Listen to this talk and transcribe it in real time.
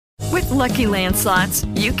Lucky Land Slots,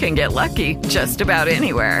 you can get lucky just about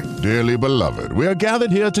anywhere. Dearly beloved, we are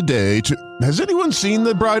gathered here today to... Has anyone seen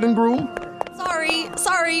the bride and groom?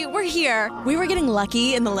 Sorry, we're here. We were getting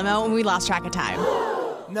lucky in the limo and we lost track of time.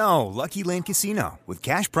 No, Lucky Land Casino, with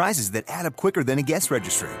cash prizes that add up quicker than a guest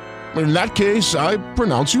registry. In that case, I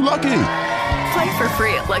pronounce you lucky. Play for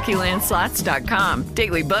free at LuckyLandSlots.com.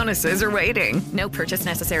 Daily bonuses are waiting. No purchase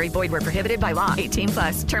necessary. Void where prohibited by law.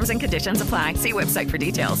 18+. Terms and conditions apply. See website for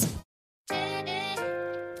details.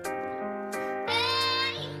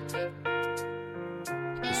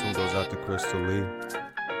 This one goes out to Crystal Lee.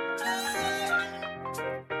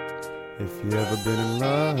 If you ever been in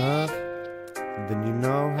love, then you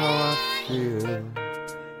know how I feel.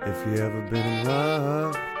 If you ever been in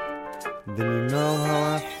love, then you know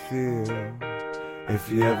how I feel. If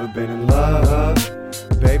you ever been in love,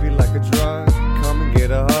 baby, like a drug, come and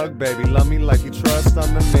get a hug, baby, love me like you trust,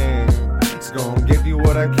 I'm the man. So gon' give you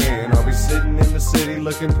what I can. I'll be sitting in the city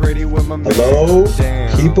looking pretty with my man. Hello,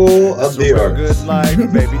 people of the earth. Good life,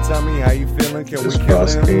 baby, tell me how you feeling. Can we kill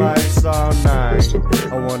in lights all night?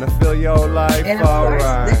 I wanna feel your life,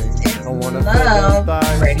 alright. I wanna feel your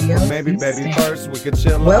thighs. Radio Maybe, baby, first we could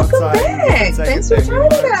chill Welcome outside. back. Thanks for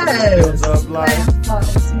joining us.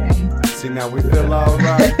 See, now we feel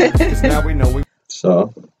alright. 'Cause now we know we.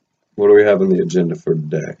 So, what do we have on the agenda for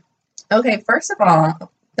today? Okay, first of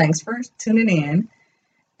all, thanks for tuning in.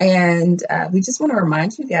 And we just want to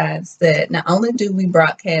remind you guys that not only do we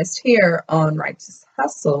broadcast here on Righteous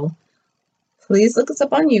Hustle, please look us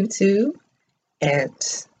up on YouTube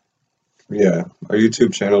at... Yeah, our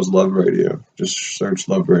YouTube channel is Love Radio. Just search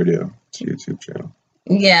Love Radio. It's a YouTube channel.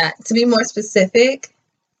 Yeah, to be more specific,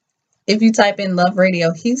 if you type in Love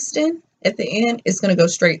Radio Houston at the end, it's going to go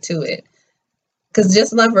straight to it. Because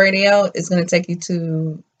just Love Radio is going to take you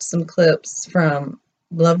to some clips from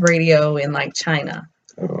Love Radio in like China.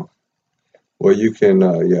 Oh. Well, you can,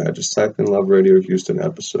 just type in Love Radio Houston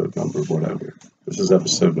episode number, whatever. This is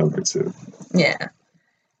episode number 2. Yeah.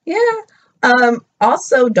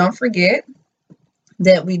 Also, don't forget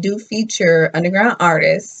that we do feature underground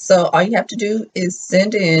artists. So all you have to do is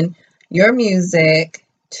send in your music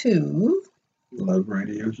to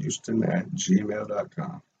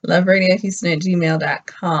loveradiohouston@gmail.com.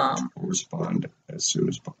 loveradiohouston@gmail.com. We'll respond as soon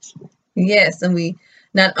as possible. Yes, and we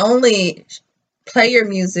not only play your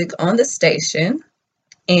music on the station,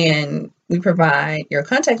 and we provide your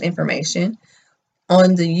contact information.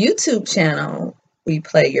 On the YouTube channel, we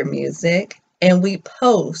play your music, and we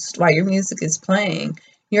post while your music is playing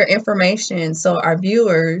your information so our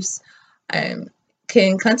viewers can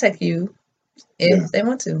contact you if they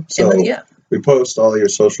want to. So we post all your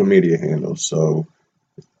social media handles. So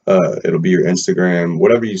it'll be your Instagram,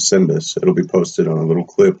 whatever you send us, it'll be posted on a little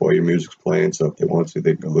clip while your music's playing. So if they want to,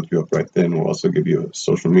 they can go look you up right then. We'll also give you a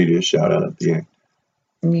social media shout out at the end.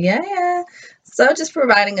 Yeah. So just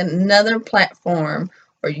providing another platform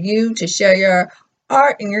for you to share your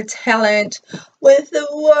art and your talent with the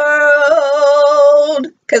world.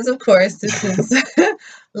 Because, of course, this is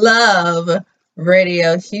Love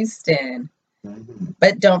Radio Houston. Mm-hmm.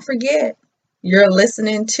 But don't forget, you're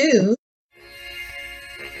listening to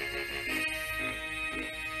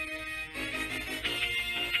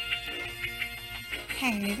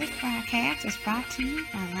Hey, this broadcast is brought to you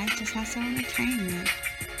by Righteous Hustle Entertainment.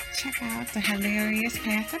 Check out the hilarious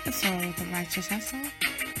past episodes of Righteous Hustle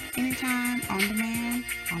anytime, on demand,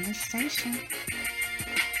 on this station.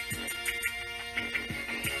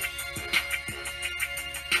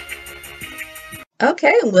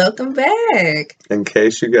 Okay, welcome back. In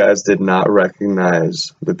case you guys did not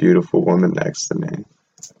recognize the beautiful woman next to me,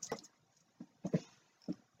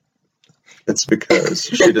 it's because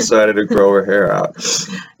she decided to grow her hair out.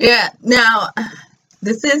 Yeah, now,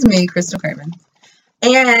 this is me, Crystal Craven.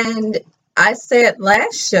 And I said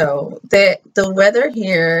last show that the weather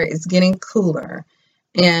here is getting cooler,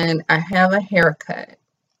 and I have a haircut,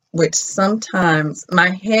 which sometimes my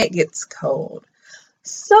head gets cold.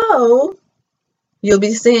 So you'll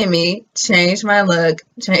be seeing me change my look,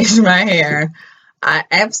 change my hair. I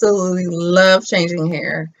absolutely love changing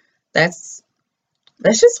hair. That's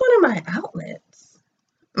just one of my outlets,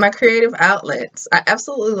 my creative outlets. I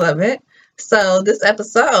absolutely love it. So this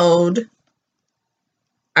episode,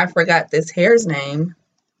 I forgot this hair's name.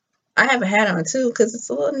 I have a hat on too because it's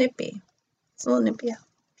a little nippy. It's a little nippy out.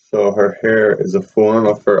 So her hair is a form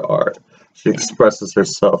of her art. She expresses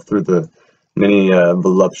herself through the many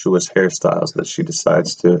voluptuous hairstyles that she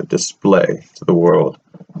decides to display to the world.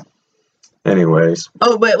 Anyways.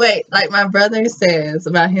 Oh, but wait, like my brother says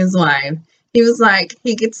about his wife, he was like,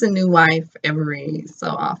 he gets a new wife every so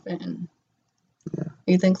often. Yeah.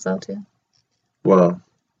 You think so too? Well,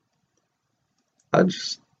 I'm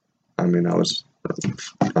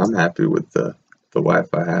happy with the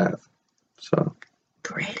wife I have. So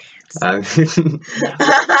Great I answer.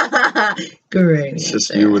 Great it's just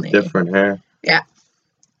answer, you with honey. different hair. Yeah.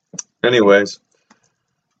 Anyways,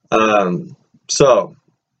 so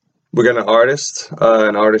we're gonna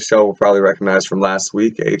an artist y'all will probably recognize from last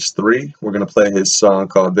week, H3. We're gonna play his song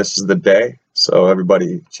called "This Is the Day." So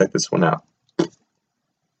everybody, check this one out.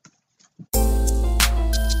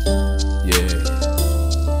 Yeah,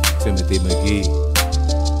 Timothy McGee,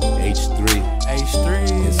 H3.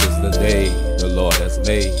 This is the day the Lord has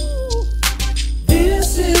made.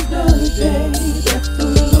 This is the day that the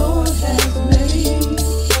Lord has made.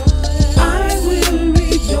 I will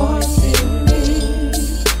rejoice in it.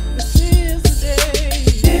 This is the day.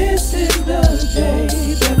 This is the day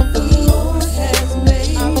that the Lord has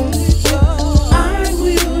made. I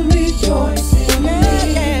will rejoice in it.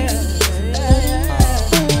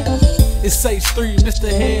 It's H3, Mr.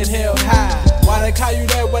 Head held high. Why they call you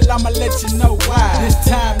that? Well, I'ma let you know why. This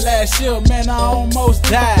time last year, man, I almost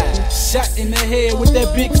died. Shot in the head with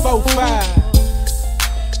that big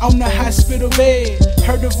 4.5. On the hospital bed,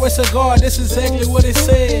 heard the voice of God, this is exactly what it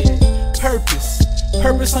said. Purpose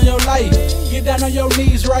on your life. Get down on your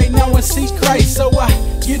knees right now and seek Christ. So I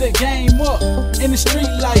get a game up in the street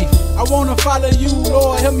life. I wanna follow you,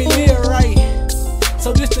 Lord, help me live right.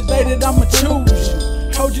 So this the day that I'ma choose you.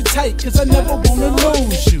 Hold you tight, cause I never wanna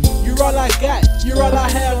lose you. You're all I got, you're all I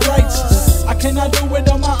have righteous. I cannot do it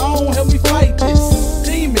on my own, help me fight this.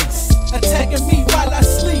 Demons attacking me while I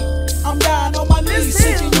sleep. I'm dying on my knees,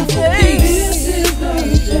 seeking you for peace. This is the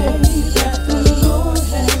day that the Lord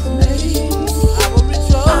has made.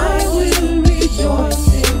 I will rejoice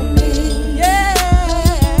in it. Yeah.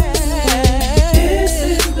 This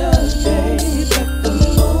is the day that the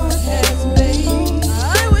Lord has made.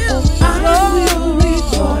 I will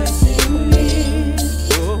rejoice in it.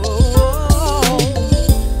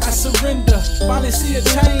 I surrender, finally see a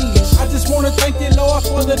change. I just wanna thank you, Lord,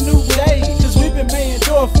 for the new day. Cause we've been made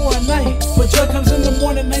door for a night. But joy comes in the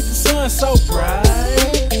morning, ain't the sun so bright.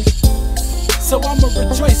 So I'ma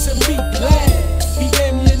rejoice and be glad. He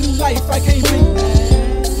gave me a new life, I can't be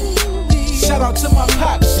mad. Shout out to my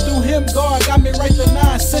pops, through him God got me right, the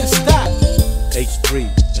nonsense stop. H3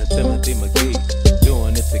 and Timothy McGee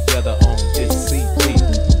doing it together on this CD.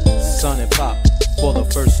 Son and Pop for the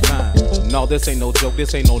first time. No, this ain't no joke,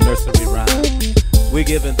 this ain't no nursery rhyme. We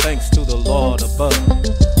giving thanks to the Lord above.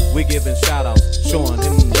 We giving shout outs, showing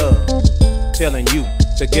him love. Telling you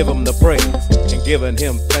to give him the praise and giving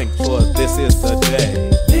him thanks for this is the day.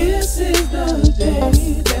 This is the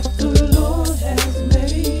day that the Lord has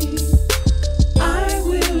made. I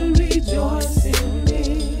will rejoice in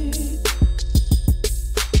it.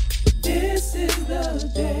 This is the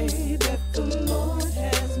day that the Lord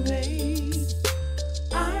has made.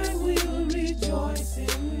 I will rejoice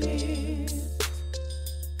in it.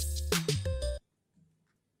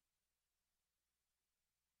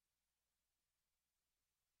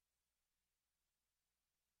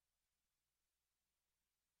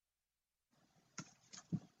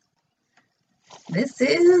 This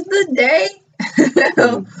is the day.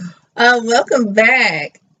 Welcome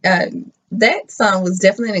back. That song was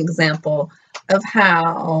definitely an example of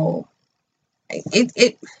how I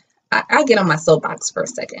get on my soapbox for a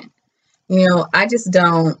second. You know, I just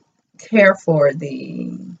don't care for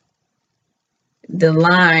the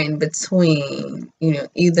line between, you know,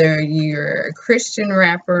 either you're a Christian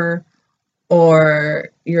rapper or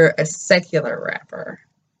you're a secular rapper.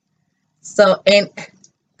 So, and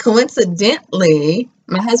coincidentally,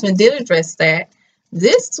 my husband did address that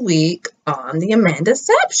this week on the Amanda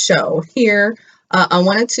Sapp Show here on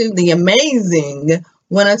the amazing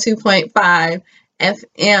 102.5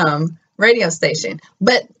 FM radio station.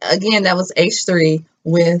 But again, that was H3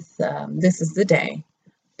 with This Is the Day.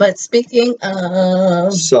 But speaking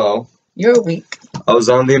of your week. I was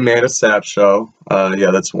on the Amanda Sapp Show.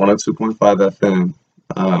 That's 102.5 FM.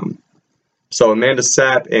 So Amanda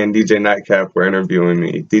Sapp and DJ Nightcap were interviewing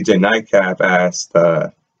me. DJ Nightcap asked,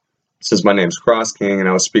 since my name's Cross King and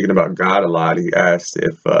I was speaking about God a lot, he asked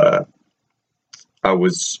if I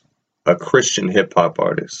was a Christian hip hop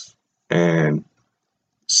artist. And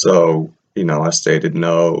so, you know, I stated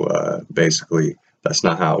no, basically that's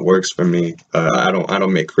not how it works for me. I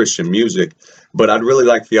don't make Christian music, but I'd really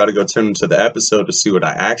like for y'all to go turn into the episode to see what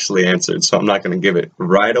I actually answered. So I'm not going to give it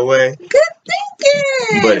right away. Good thinking.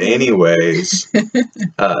 But anyways,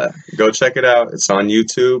 go check it out. It's on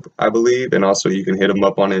YouTube, I believe. And also you can hit them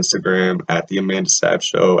up on Instagram at The Amanda Sapp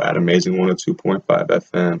Show, at Amazing 102.5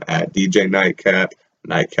 FM, at DJ Nightcap,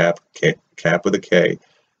 Nightcap, cap with a K,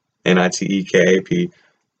 Nitekap.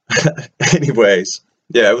 Anyways,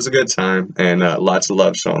 yeah, it was a good time and lots of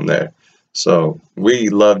love shown there. So we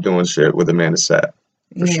love doing shit with Amanda Sapp,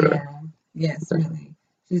 for sure. Yes, really.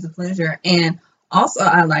 She's a pleasure. And also,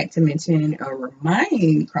 I'd like to mention or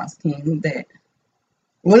remind Cross King that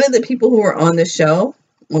one of the people who were on the show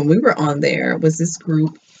when we were on there was this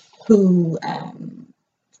group who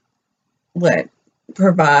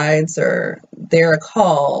provides, or their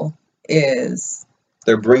call is,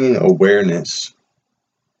 they're bringing awareness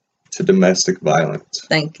to domestic violence.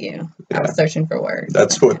 Thank you. Yeah. I was searching for words.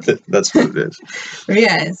 That's what it is.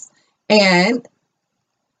 Yes. And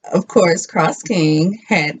of course, Cross King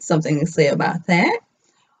had something to say about that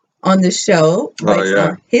on the show based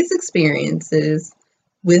on his experiences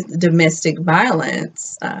with domestic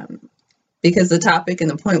violence, because the topic and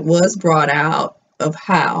the point was brought out of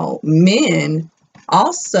how men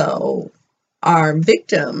also are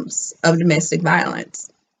victims of domestic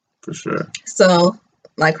violence. For sure. So,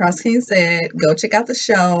 like Cross King said, go check out the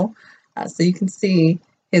show so you can see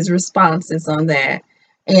his responses on that.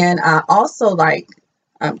 And I also like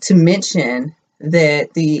to mention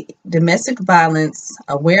that the domestic violence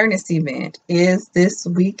awareness event is this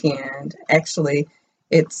weekend. Actually,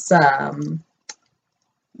 it's the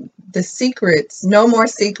secrets, no more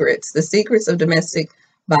secrets, the secrets of domestic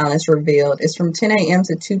violence revealed. It's from 10 a.m.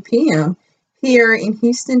 to 2 p.m. here in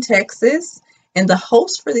Houston, Texas. And the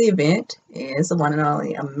host for the event is the one and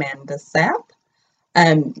only Amanda Sapp.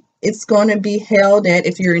 It's going to be held at,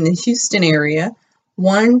 if you're in the Houston area,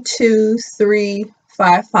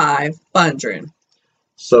 12355 Bundren.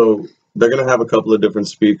 So they're going to have a couple of different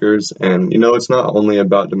speakers. And, it's not only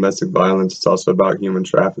about domestic violence, it's also about human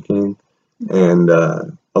trafficking and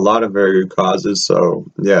a lot of very good causes. So,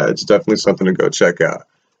 yeah, it's definitely something to go check out.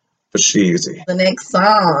 For Sheezy. The next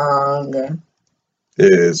song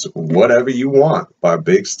is Whatever You Want by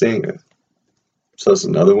Big Stinger. So it's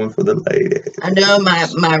another one for the ladies. I know my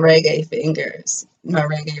reggae fingers, my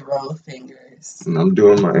reggae roll fingers. And I'm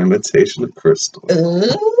doing my imitation of Crystal.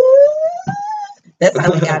 Ooh, that's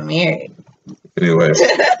how we got married. Anyway,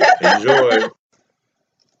 enjoy.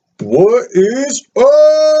 What is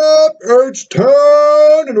up,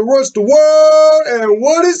 H-Town and the rest of the world, and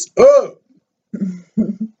what is up?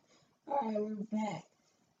 All right, we're back.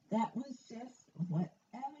 That was just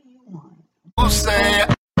Whatever You Want. Who say, hey,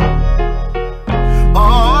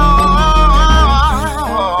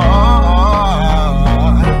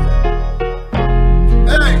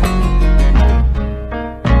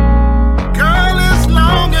 girl, as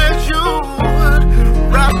long as you would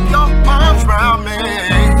wrap your arms around me,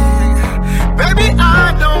 baby,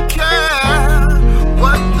 I don't care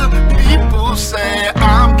what the people say.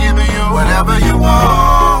 I'm giving you whatever you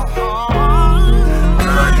want.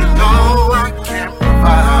 Girl, you know I can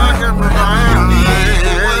provide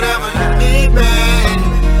whatever you need, babe.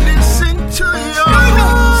 Listen to your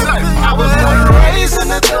say, I was born and raised in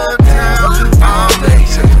the third town. All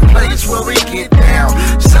days at the place where we get down.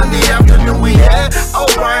 Sunday afternoon we had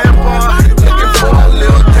O'Brien Bar. Looking for a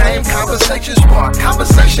little dame, conversation spark,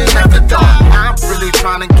 conversation after dark. I'm really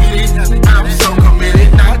trying to get it. I'm so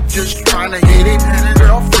committed, not just trying to hit it.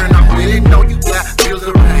 Girlfriend, I'm with it. Know you got bills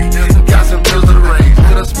to raise. Got some bills to raise.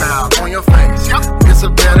 Put a smile on your face. It's a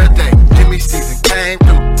better day. Jimmy Steven came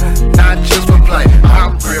through, not just for play.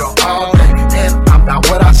 I'm real all day, and I'm not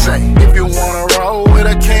what I say. If you wanna roll with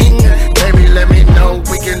a king, baby, let me know.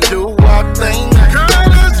 We can do our thing.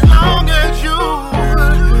 Girl, as long as you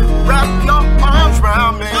wrap your arms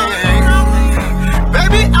around me,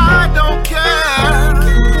 baby, I don't care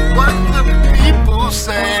what the people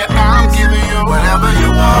say. I'm giving you whatever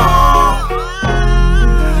you want.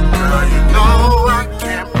 Girl, you know I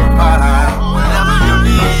can provide whatever you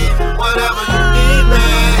need,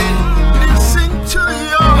 babe. Listen to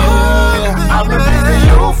your I've been missing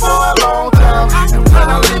you for a long time, and when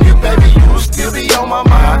I leave you, baby, you still be on my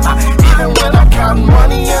mind. Even when I'm counting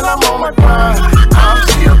money and I'm on my grind, I'm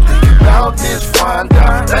still thinking about this fine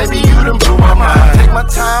dime. Baby, you done blew my mind. Take my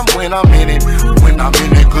time when I'm in it. When I'm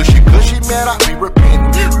in it, gushy, man, I be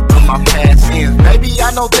repenting. Put my past sins, baby,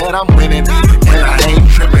 I know that I'm winning, and I ain't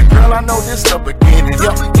tripping. Girl, I know this the beginning.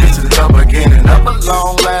 Yep, this is the beginning of a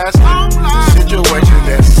long-lasting situation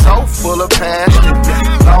that's so full of passion.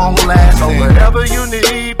 Long-lasting, so whatever you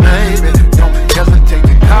need, baby, don't hesitate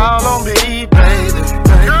to call on me, baby.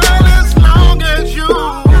 Girl, as long as you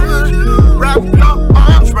wrap your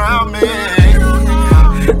arms around me,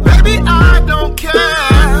 baby, I don't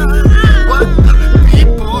care what the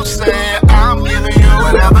people say. I'm giving you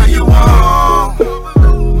whatever you want.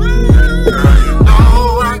 Girl, you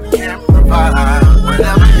know I can provide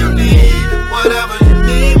whatever you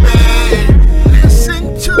need, babe. Listen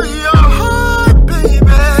to your heart, baby.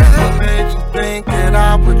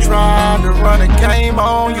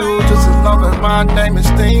 my name is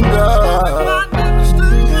Stinger.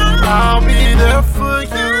 I'll be there for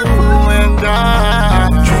you and I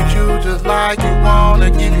treat you just like you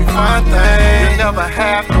wanna, give you fun things. You never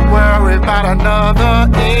have to worry about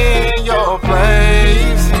another in your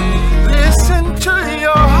place. Listen to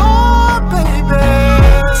your heart, baby.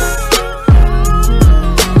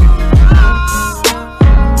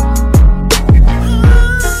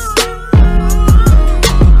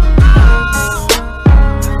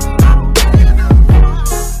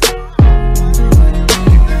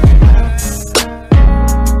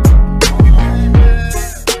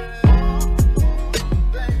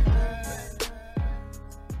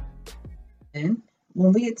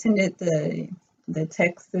 When we attended the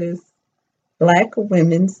Texas Black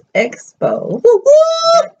Women's Expo,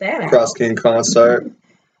 got that out. Cross King concert.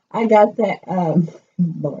 I got that.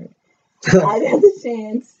 Lord, I got the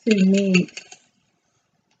chance to meet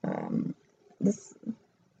this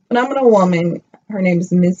phenomenal woman. Her name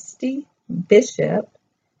is Misty Bishop.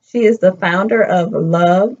 She is the founder of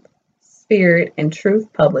Love, Spirit, and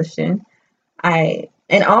Truth Publishing.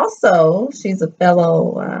 And also she's a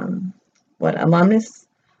fellow alumnus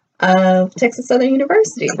of Texas Southern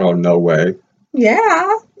University. Oh, no way.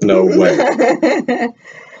 Yeah. No way.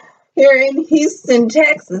 Here in Houston,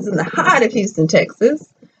 Texas, in the heart of Houston, Texas.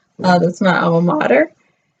 That's my alma mater.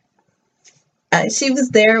 She was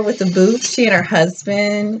there with the booth. She and her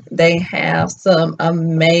husband, they have some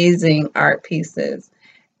amazing art pieces.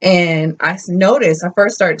 And I noticed, I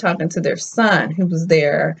first started talking to their son who was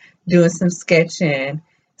there doing some sketching.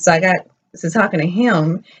 So I got to talking to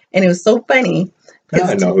him, and it was so funny. Now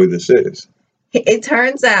I know who this is. It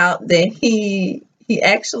turns out that he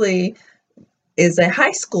actually is a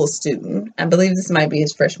high school student. I believe this might be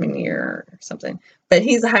his freshman year or something. But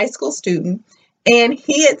he's a high school student, and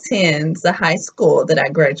he attends the high school that I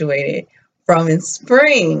graduated from in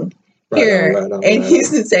spring here in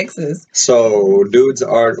Houston, Texas. So, dude's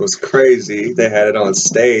art was crazy. They had it on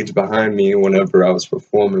stage behind me whenever I was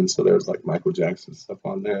performing. So there's like Michael Jackson stuff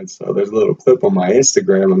on there. And so there's a little clip on my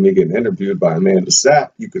Instagram of me getting interviewed by Amanda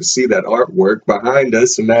Sapp. You can see that artwork behind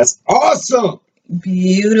us, and that's awesome.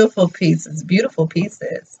 Beautiful pieces, beautiful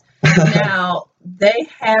pieces. Now, they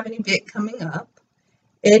have an event coming up.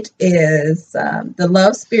 It is the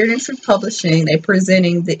Love, Spirit, and Truth Publishing. They're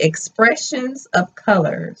presenting the Expressions of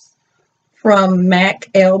Colors from Mac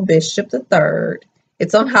L. Bishop III.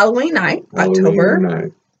 It's on Halloween night, October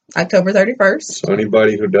 31st. So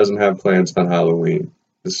anybody who doesn't have plans on Halloween,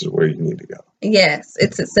 this is where you need to go. Yes,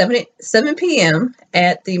 it's at 7 p.m.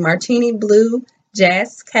 at the Martini Blue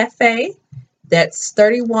Jazz Cafe. That's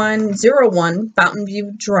 3101 Fountain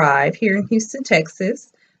View Drive here in Houston,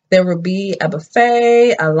 Texas. There will be a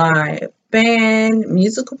buffet, a live band,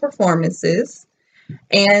 musical performances,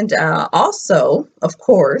 and also, of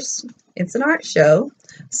course, it's an art show.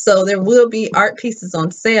 So there will be art pieces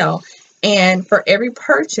on sale. And for every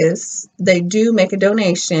purchase, they do make a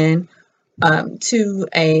donation to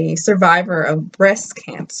a survivor of breast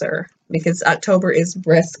cancer, because October is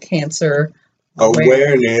breast cancer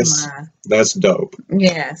awareness. That's dope.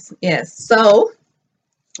 Yes, yes. So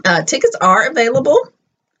tickets are available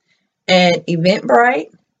at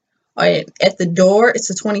Eventbrite. At the door, it's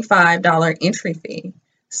a $25 entry fee.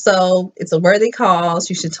 So it's a worthy cause.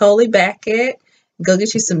 You should totally back it. Go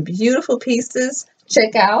get you some beautiful pieces.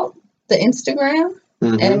 Check out the Instagram.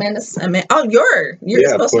 And you're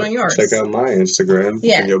supposed to on yours. Check out my Instagram.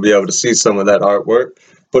 Yeah. And you'll be able to see some of that artwork.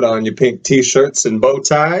 Put on your pink t-shirts and bow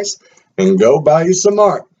ties and go buy you some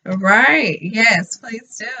art. Right. Yes,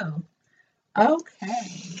 please do.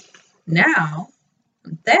 Okay. Now,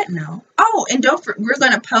 on that note. Oh, and we're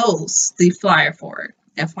going to post the flyer for it.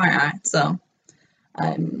 FYI. So,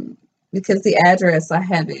 because the address, I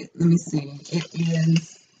have it. Let me see. It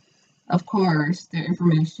is, of course, their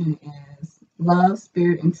information is Love,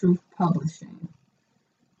 Spirit, and Truth Publishing.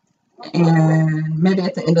 And maybe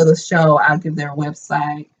at the end of the show, I'll give their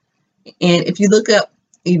website. And if you look up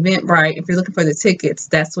Eventbrite, if you're looking for the tickets,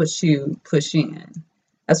 that's what you push in.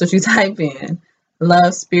 That's what you type in.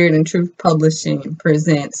 Love, Spirit, and Truth Publishing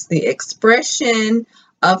presents the Expression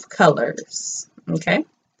of Colors. Okay?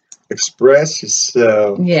 Express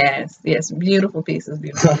yourself. Yes, yes. Beautiful pieces,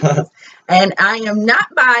 beautiful pieces. And I am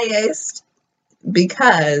not biased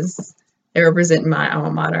because they represent my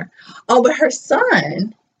alma mater. Oh, but her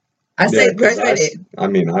son, graduated.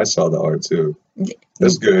 I saw the art too.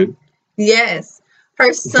 That's good. Yes.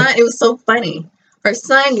 Her son, it was so funny. Her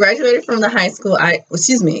son graduated from the high school,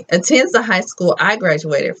 attends the high school I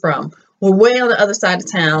graduated from. We're way on the other side of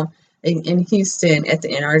town in Houston at the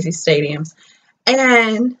NRG stadiums.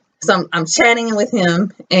 And So I'm chatting with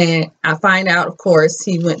him, and I find out, of course,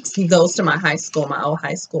 he goes to my high school, my old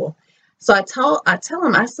high school. So I tell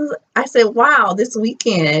him, I said, wow, this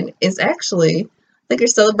weekend is actually, I think you're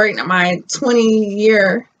celebrating my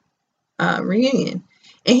 20-year reunion.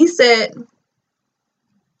 And he said,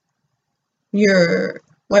 your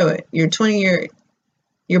 20-year,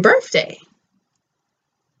 your birthday.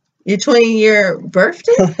 Your 20-year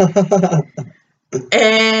birthday?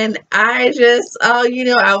 And I just,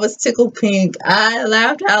 I was tickled pink. I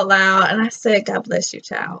laughed out loud and I said, God bless you,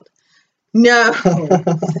 child. No.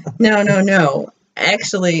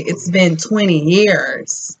 Actually, it's been 20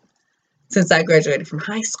 years since I graduated from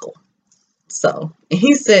high school. So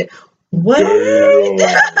he said, what?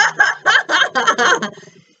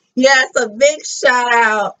 Yes, a big shout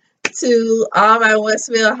out to all my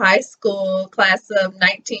Westfield High School class of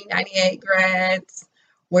 1998 grads.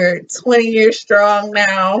 We're 20 years strong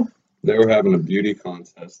now. They were having a beauty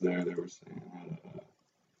contest there. They were saying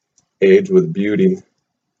age with beauty.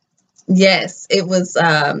 Yes, it was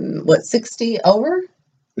 60 over?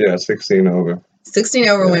 Yeah, 16 over. 16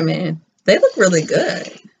 over women. They look really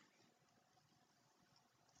good.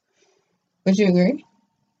 Would you agree?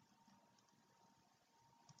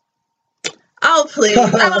 Oh, please.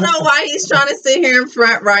 I don't know why he's trying to sit here in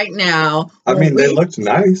front right now. I mean, they looked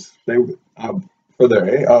nice. They for their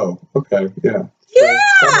age. Oh, okay, yeah.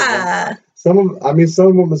 Yeah. Some of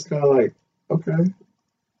them was kind of like, okay,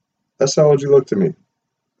 that's how old you look to me.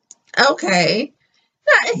 Okay.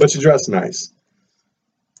 But you dress nice.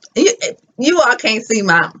 You all can't see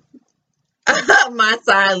my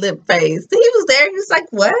side lip face. He was there. He was like,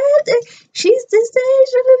 what? She's this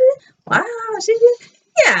age? Wow.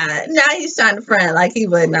 Yeah. Now he's trying to front like he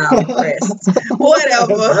wasn't all impressed.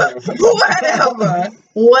 Whatever.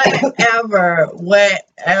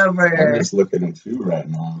 I'm just looking at you right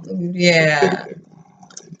now. Yeah.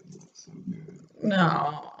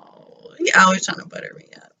 No. He always trying to butter me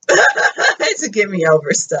up to get me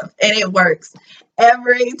over stuff. And it works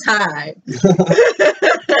every time.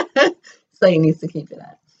 So he needs to keep it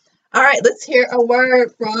up. All right, let's hear a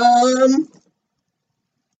word from...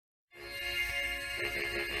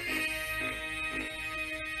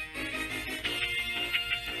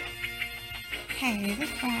 Hey, this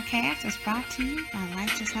broadcast is brought to you by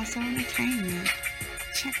Righteous Hustle Entertainment.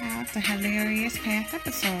 Check out the hilarious past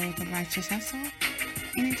episodes of Righteous Hustle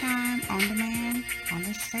anytime on demand on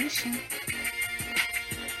this station.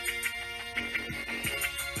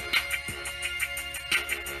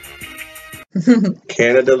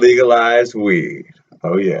 Canada legalized weed.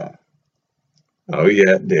 Oh yeah,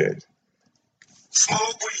 it did.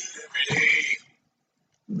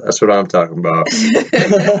 That's what I'm talking about. He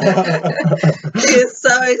is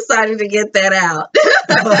so excited to get that out.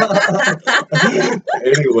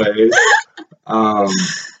 Anyways,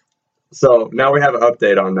 so now we have an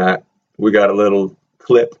update on that. We got a little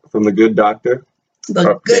clip from the Good Doctor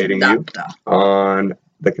updating you on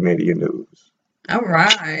the Canadian news. All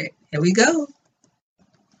right, here we go.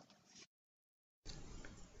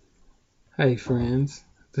 Hey friends,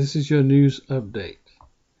 this is your news update.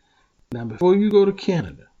 Now before you go to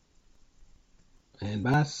Canada and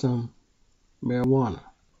buy some marijuana,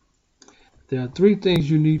 there are 3 things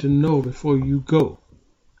you need to know before you go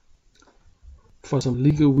for some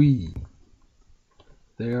legal weed.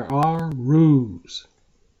 There are rules.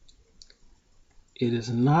 It is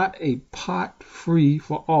not a pot free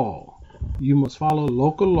for all. You must follow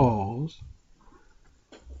local laws.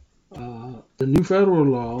 The new federal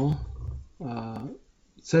law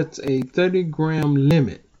sets a 30-gram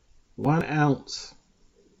limit, 1 ounce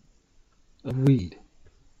of weed.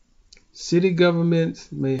 City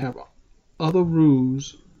governments may have other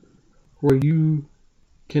rules where you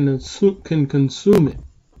can consume it.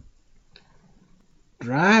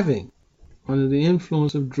 Driving under the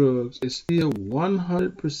influence of drugs is still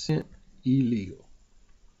 100% illegal.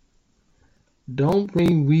 Don't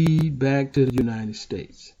bring weed back to the United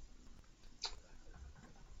States.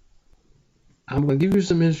 I'm going to give you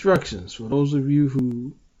some instructions for those of you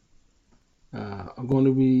who are going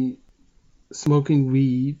to be smoking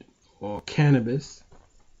weed or cannabis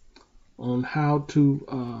on how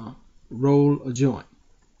to roll a joint.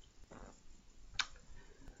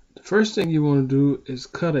 The first thing you want to do is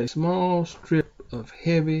cut a small strip of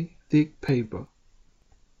heavy, thick paper,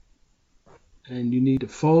 and you need to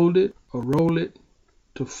fold it or roll it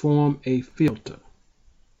to form a filter.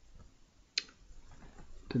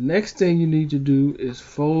 The next thing you need to do is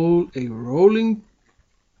fold a rolling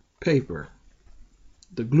paper,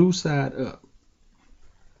 the glue side up,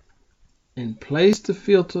 and place the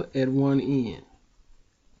filter at one end.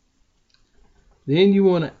 Then you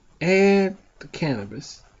want to add the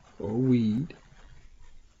cannabis or weed.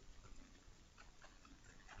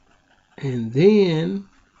 And then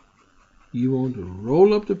you want to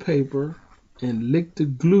roll up the paper and lick the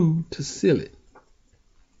glue to seal it.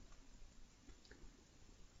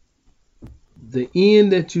 The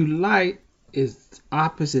end that you light is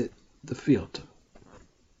opposite the filter.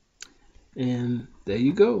 And there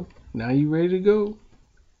you go. Now you ready to go.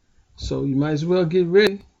 So you might as well get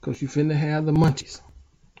ready because you finna have the munchies.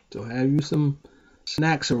 So have you some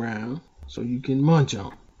snacks around so you can munch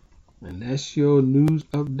on. And that's your news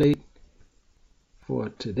update for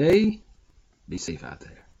today. Be safe out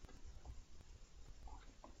there.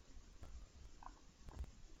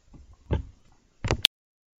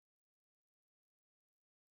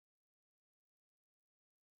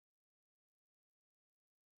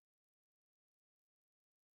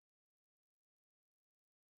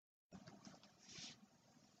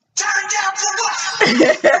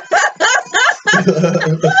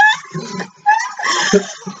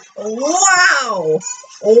 Wow.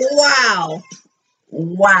 Wow.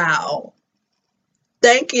 Wow.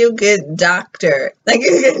 Thank you, good doctor. Thank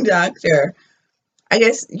you, good doctor. I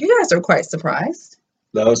guess you guys are quite surprised.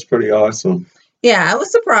 That was pretty awesome. Yeah, I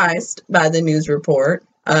was surprised by the news report.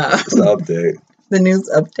 The update. The news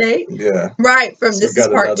update? Yeah. Right, from So this got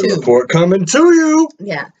is part another 2. report coming to you.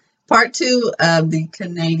 Yeah. Part 2 of the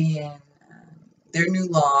Canadian, their new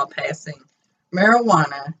law passing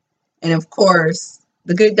marijuana. And of course,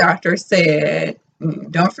 the good doctor said,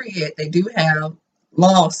 don't forget, they do have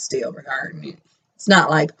laws still regarding it. It's not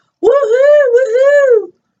like, woohoo,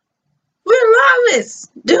 woohoo, we're lawless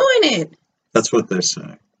doing it. That's what they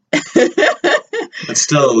say. It's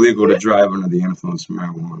still illegal to drive under the influence of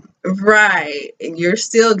marijuana. Right. And you're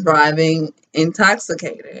still driving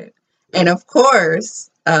intoxicated. And of course,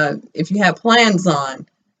 if you have plans on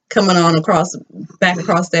coming on back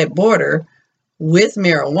across that border with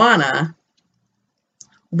marijuana,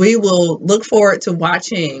 we will look forward to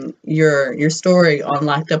watching your story on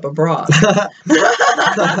Locked Up Abroad.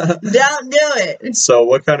 Don't do it. So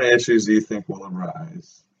what kind of issues do you think will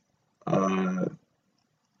arise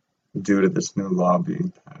due to this new law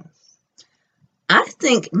being passed? I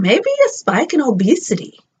think maybe a spike in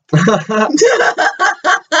obesity.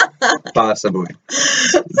 Possibly.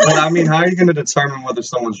 But I mean, how are you going to determine whether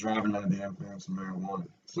someone's driving under the influence of marijuana?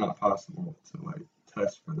 It's not possible to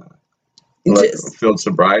test for that. Like a field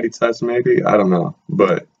sobriety test, maybe? I don't know.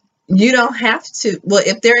 But you don't have to. Well,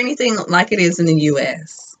 if they're anything like it is in the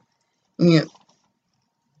U.S.,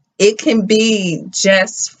 it can be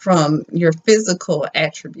just from your physical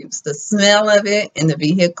attributes, the smell of it in the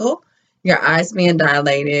vehicle, your eyes being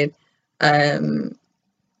dilated,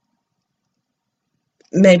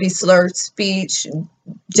 maybe slurred speech,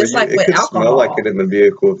 just like with alcohol. It could smell like it in the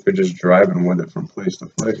vehicle if you're just driving with it from place to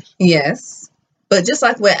place. Yes. But just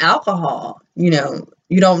like with alcohol, you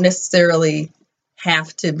don't necessarily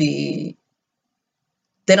have to be,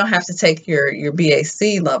 they don't have to take your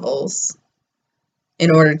BAC levels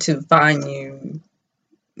in order to fine you,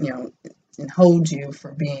 and hold you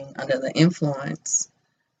for being under the influence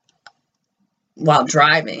while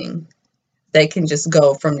driving. They can just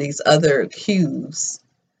go from these other cues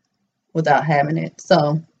without having it.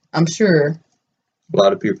 So I'm sure a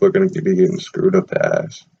lot of people are going to be getting screwed up the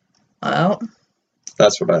ass. Well,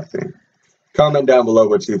 that's what I think. Comment down below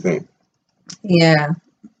what you think. Yeah.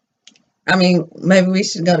 I mean, maybe we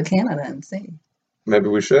should go to Canada and see. Maybe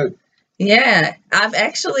we should. Yeah. I've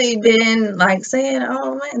actually been saying,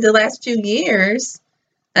 oh man, the last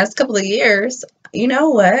couple of years, you know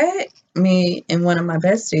what? Me and one of my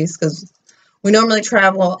besties, because we normally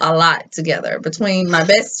travel a lot together. Between my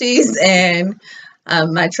besties and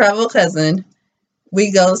my travel cousin,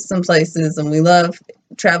 we go some places and we love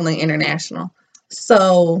traveling international.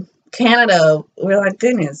 So Canada, we're like,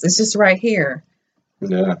 goodness, it's just right here.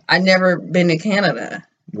 Yeah. I've never been to Canada.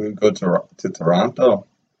 We go to Toronto,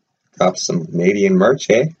 cop some Canadian merch,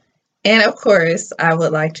 eh? And of course, I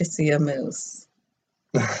would like to see a moose.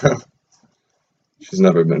 She's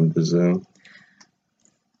never been to the zoo.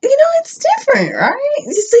 It's different, right?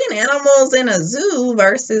 You seeing animals in a zoo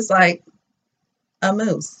versus a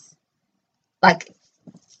moose.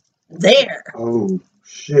 There. Oh,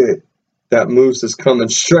 shit. That moose is coming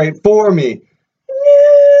straight for me.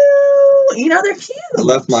 No. They're cute. I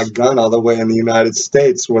left my gun all the way in the United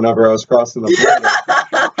States whenever I was crossing the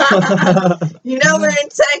border. We're in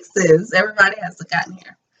Texas. Everybody has a gun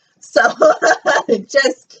here. So,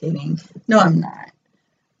 just kidding. No, I'm not.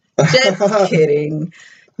 Just kidding.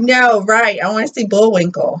 No, right. I want to see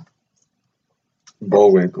Bullwinkle.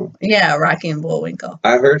 Bullwinkle. Yeah, Rocky and Bullwinkle.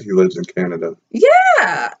 I heard he lives in Canada.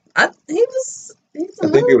 Yeah. He was I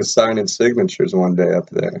think he was signing signatures one day up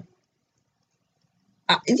there.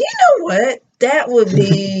 You know what? That would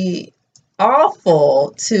be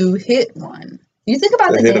awful to hit one. You think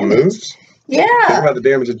about the hit damage. a moose? Yeah. Think about the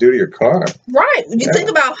damage it do to your car. Right. You think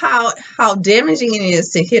about how damaging it is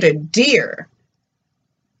to hit a deer.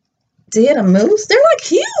 To hit a moose? They're like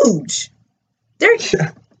huge. They're huge.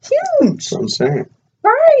 That's what I'm saying.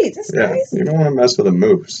 Right. That's crazy. You don't want to mess with a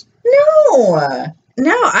moose. No,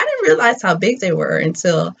 I didn't realize how big they were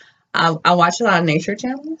until I watch a lot of nature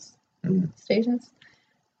channels stations.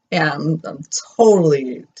 Yeah, I'm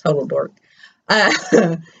total dork.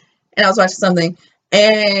 And I was watching something,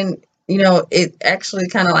 and it actually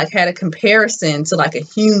kind of like had a comparison to like a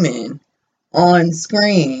human on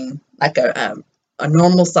screen, like a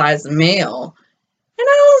normal sized male, and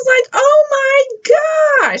I was like, oh my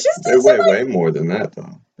gosh, they weigh way more than that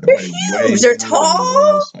though. They're huge. They're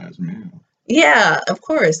tall. Yeah, of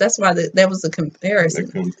course. That's why that was the comparison.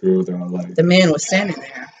 They come through. They're all like the man was standing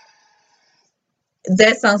there.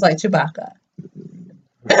 That sounds like Chewbacca.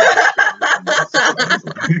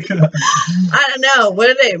 I don't know. What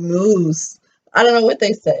are they? Moose. I don't know what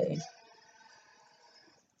they say.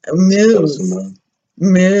 Moose.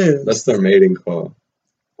 Moose. That's their mating call.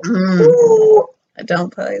 I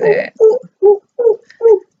don't play that.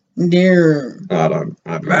 Deer.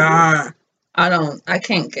 I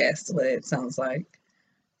can't guess what it sounds like.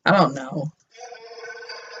 I don't know.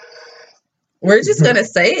 We're just gonna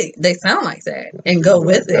say it. They sound like that and go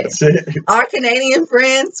with it. That's it. Our Canadian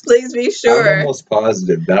friends, please be sure I'm almost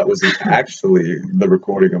positive that was actually the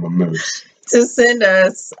recording of a moose. To send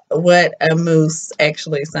us what a moose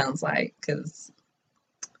actually sounds like, because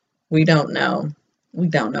we don't know. We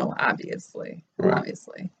don't know, obviously. Right.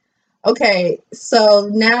 Obviously. Okay, so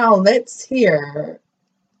now let's play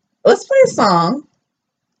a song,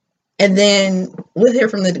 and then we'll hear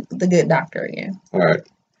from the good doctor again. All right.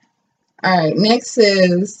 All right, next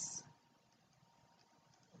is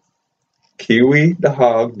Kiwi the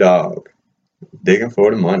Hog Dog, Digging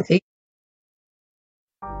for the Money.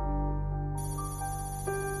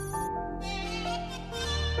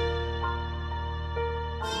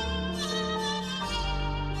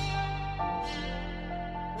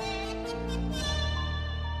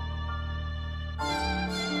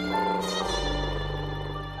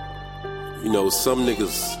 You know, some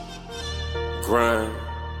niggas grind,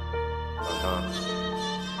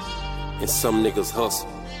 and some niggas hustle.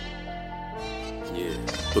 Yeah,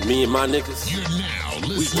 but me and my niggas,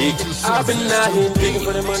 we digging. I've been out here digging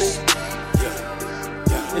for that money,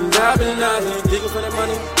 and I've been out here digging for that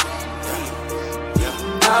money.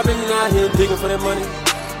 I've been out here digging for that money.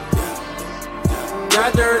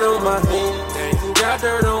 Got dirt on my hands, and got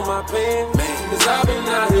dirt on my pants, 'cause I've been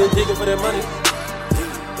out here digging for that money.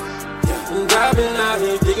 And I've been out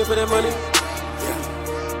here digging for that money.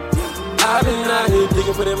 I've been out here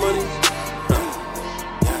digging for that money.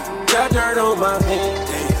 Got dirt on my hands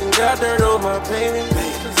and got dirt on my pants.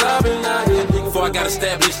 'Cause I've been out here digging. Before I got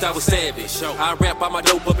established, I was savage. I rap by my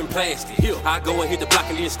dope up in plastic. I go and hit the block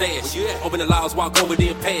and then stash it. Open the laws, walk over,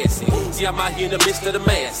 then pass it. See, I'm out here in the midst of the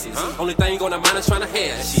masses. Only thing on our mind is trying to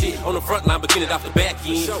have shit. On the front line, beginning off the back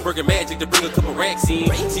end. Working magic to bring a couple racks in.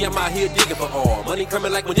 See, I'm out here digging for all. Money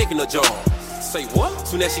coming like when dick in a jar. Say what?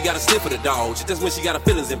 Soon as she got a sniff of the dog, just when she got her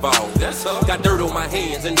feelings involved. That's all. Got dirt on my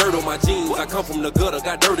hands and dirt on my jeans. I come from the gutter,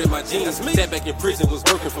 got dirt in my jeans. Sat back in prison, was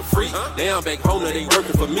working for free. Now I'm back home, now they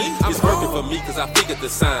working for me. It's working for me, 'cause I figured the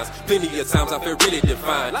signs. Plenty of times I felt really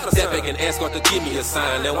defined. Sat back and asked God to give me a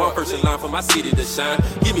sign. Now one person line for my city to shine.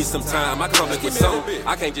 Give me some time, I come back with something.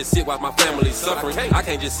 I can't just sit while my family's suffering. I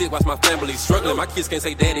can't just sit while my family's struggling. My kids can't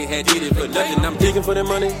say daddy had did it for nothing. I'm digging for that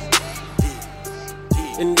money.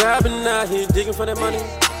 And I've been out here digging for that money.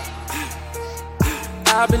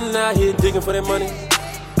 I've been out here digging for that money.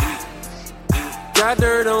 Got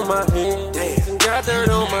dirt on my hands and got dirt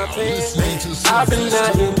on my pants. I've been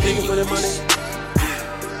out here digging for that money.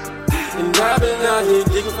 And I've been out here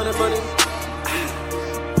digging for that money.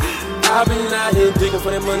 I've been out here digging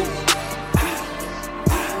for that money.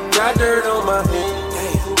 Got dirt on my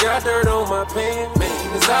hands and got dirt on my pants.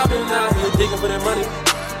 'Cause I've been out here digging for that money.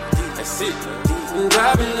 That's it, man. And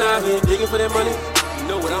I've been out here digging for that money. You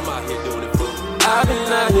know what I'm out here doing it for. I've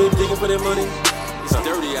been out here digging for that money. It's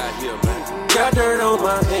dirty out here, man. Got dirt on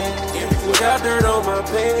my hands, got dirt on my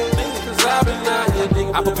pants. 'Cause I've been out here digging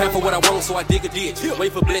I prepare for what I want, so I dig a ditch.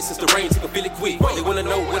 Wait for blessings to rain, so I can feel it quick. They wanna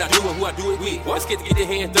know what I do and who I do it with. I'm scared to get their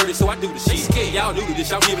hands dirty, so I do the shit. Y'all new to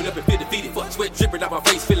this, y'all giving up and feel defeated. Sweat dripping out my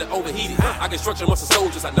face, feeling overheated. I can structure amongst the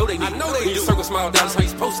soldiers, I know they need. Need a circle smile down, that's how you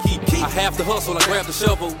supposed to keep. I have to hustle, I grab the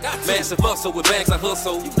shovel. Massive muscle with bags I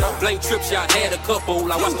hustle. Blank trips, y'all had a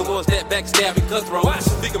couple. I watch the ones that backstab and cutthroat.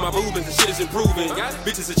 Think of my movements, the shit is improving.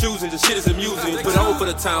 Bitches are choosing, the shit is amusing. Put on for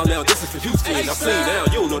the town now, this is for Houston. I'm clean now,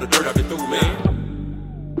 you don't know the dirt I've been through, man.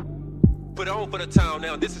 Put on for the town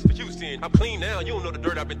now, this is for Houston. I'm clean now, you don't know the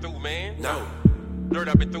dirt I've been through, man. No. Dirt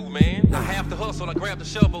I've been through, man. I have to hustle, I grab the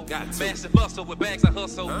shovel. Massive muscle with bags I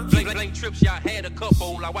hustle. Blank trips, y'all had a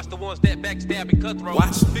couple. I watch the ones that backstab and cutthroat.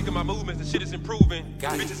 Think of my movements, the shit is improving.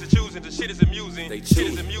 Bitches are choosing, the shit is amusing. Shit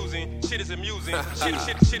is amusing, shit is amusing.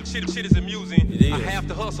 Shit is amusing. I have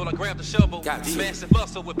to hustle, I grab the shovel. Massive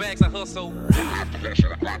muscle with bags I hustle. I've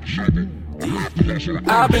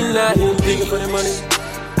been out here digging for the money.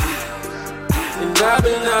 And I've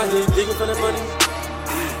been out here digging for the money.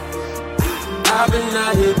 I've been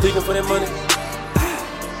out here digging for that money.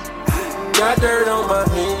 Got dirt on my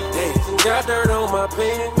hands, and got dirt on my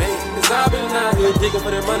pants. Cause I've been out here digging for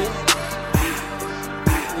that money.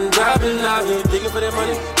 And I've been out here digging for that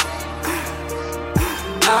money.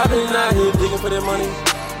 I've been out here digging for that money.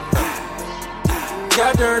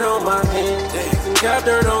 Got dirt on my hands, and got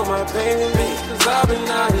dirt on my pants. Cause I've been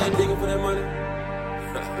out here digging for that money.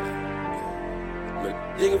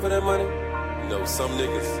 Digging for that money. You know, some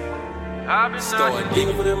niggas start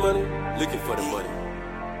digging for their money, looking for the money.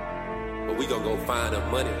 But we gonna go find the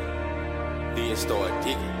money, then start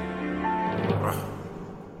digging.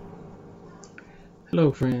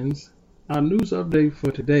 Hello, friends. Our news update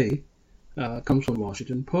for today comes from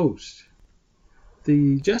Washington Post.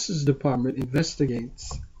 The Justice Department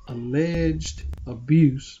investigates alleged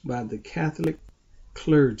abuse by the Catholic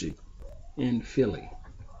clergy in Philly.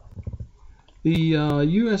 The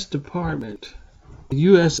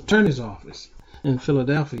U.S. Attorney's Office in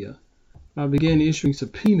Philadelphia began issuing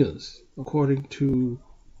subpoenas, according to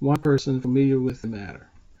one person familiar with the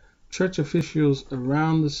matter. Church officials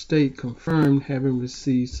around the state confirmed having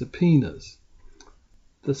received subpoenas.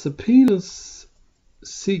 The subpoenas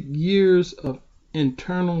seek years of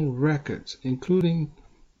internal records, including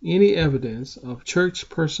any evidence of church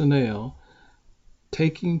personnel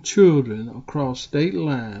taking children across state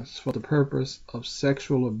lines for the purpose of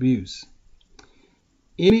sexual abuse.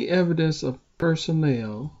 Any evidence of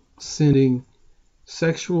personnel sending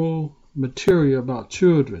sexual material about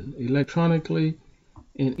children electronically,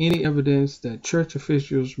 and any evidence that church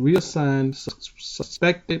officials reassigned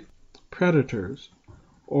suspected predators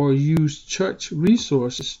or used church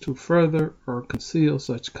resources to further or conceal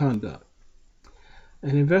such conduct.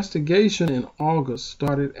 An investigation in August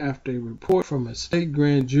started after a report from a state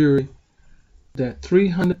grand jury that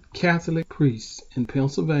 300 Catholic priests in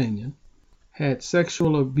Pennsylvania had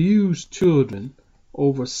sexually abused children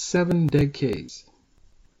over 7 decades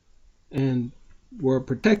and were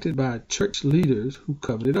protected by church leaders who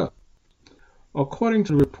covered it up. According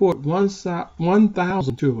to the report,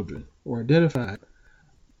 1,000 children were identified,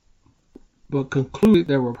 but concluded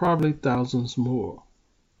there were probably thousands more.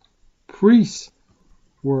 Priests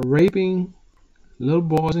were raping little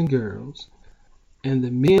boys and girls, and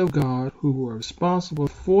the men of God who were responsible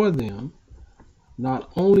for them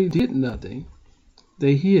not only did nothing,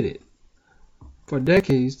 they hid it. For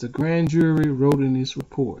decades, the grand jury wrote in its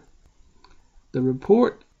report. The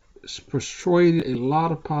report persuaded a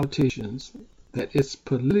lot of politicians that it's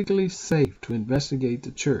politically safe to investigate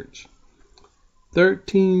the church.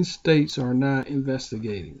 13 states are now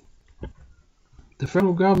investigating. The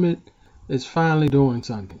federal government is finally doing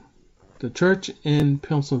something. The church in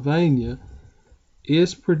Pennsylvania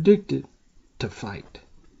is predicted to fight.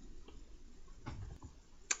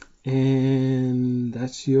 And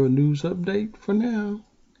that's your news update for now.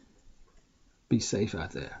 Be safe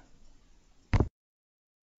out there.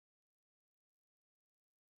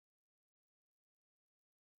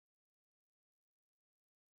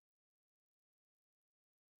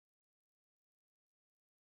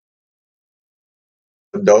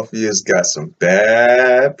 Philadelphia's got some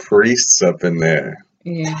bad priests up in there.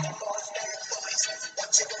 Yeah.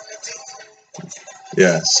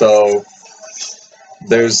 Yeah, so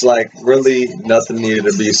there's like really nothing needed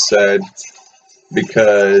to be said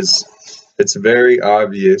because it's very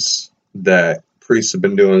obvious that priests have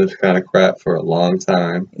been doing this kind of crap for a long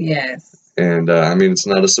time. Yes. And I mean, it's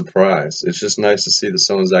not a surprise. It's just nice to see that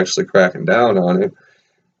someone's actually cracking down on it.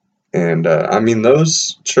 And I mean,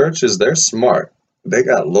 those churches, they're smart. They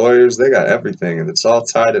got lawyers, they got everything, and it's all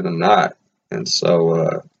tied in a knot. And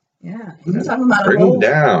so, yeah, you're talking about bring them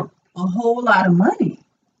down. a whole lot of money.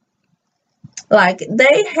 Like,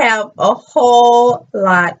 they have a whole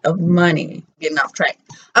lot of money. Getting off track.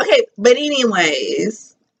 Okay, but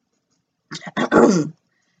anyways,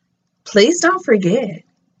 please don't forget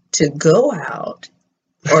to go out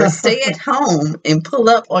or stay at home and pull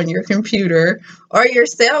up on your computer or your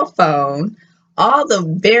cell phone all the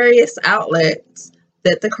various outlets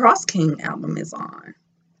that the Cross King album is on.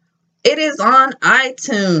 It is on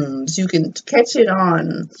iTunes. You can catch it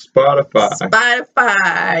on Spotify.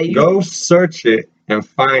 Go search it and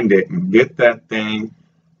find it and get that thing,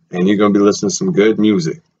 and you're going to be listening to some good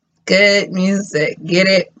music. Good music. Get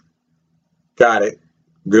it? Got it.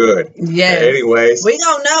 Good. Yes. Anyways. We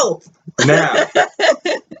don't know. Now,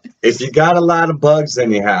 if you got a lot of bugs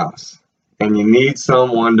in your house and you need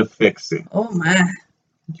someone to fix it. Oh, my.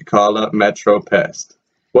 You call up Metro Pest.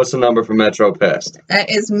 What's the number for Metro Pest? That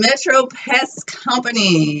is Metro Pest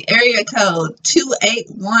Company. Area code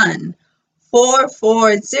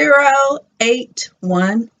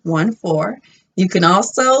 281-440-8114. You can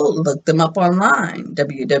also look them up online.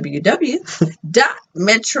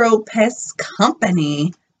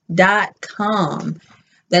 www.metropestcompany.com.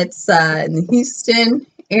 That's in the Houston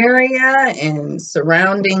area and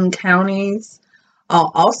surrounding counties.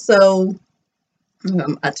 Also,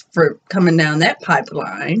 for coming down that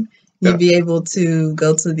pipeline, you'll be able to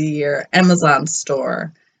go to the Amazon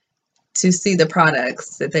store to see the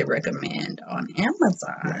products that they recommend on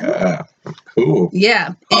Amazon. Yeah, cool.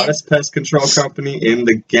 Yeah. Hottest pest control company in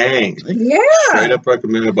the game. Yeah. Straight up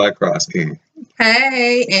recommended by Cross King.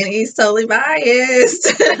 Hey, and he's totally biased.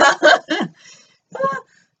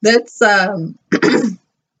 That's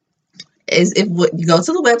is if you go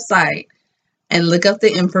to the website and look up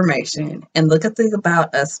the information and look at the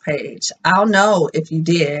About Us page. I'll know if you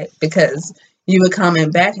did, because you would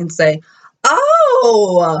comment back and say,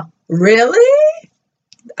 "Oh, really?"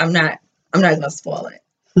 I'm not gonna spoil it.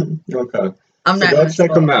 Okay. I'm not. Go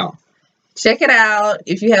check them out. Check it out.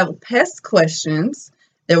 If you have pest questions,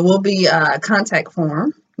 there will be a contact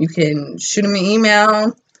form. You can shoot them an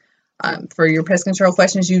email for your pest control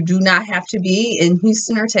questions. You do not have to be in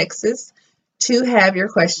Houston or Texas to have your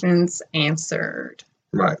questions answered.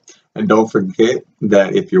 Right. And don't forget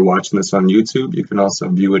that if you're watching this on YouTube, you can also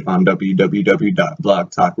view it on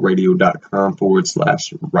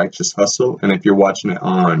www.blogtalkradio.com/Righteous Hustle. And if you're watching it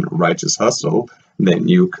on Righteous Hustle, then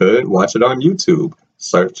you could watch it on YouTube.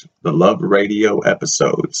 Search the Love Radio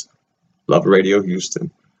episodes. Love Radio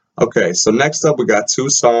Houston. Okay, so next up we got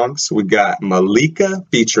two songs. We got Malika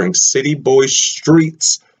featuring City Boy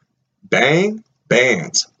Streets. Bang,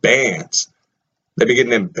 bands. They be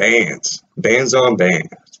getting in bands on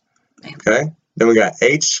bands. Okay, then we got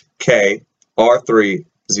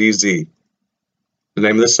HKR3ZZ. The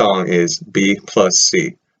name of the song is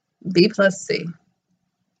B+C. B+C.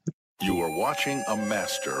 You are watching a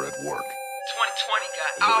master at work. 2020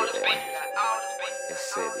 got all the beat.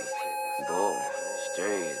 It's city. Boy,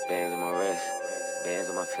 streets, bands on my wrist, bands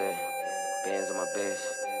on my fit, bands on my bitch.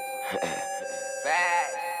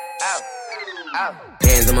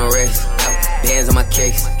 Bands on my wrist, bands on my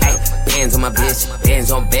kicks, bands on my bitch,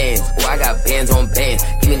 bands on bands. Oh, I got bands on bands,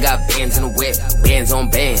 even got bands in the whip, bands on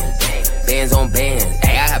bands, bands on bands.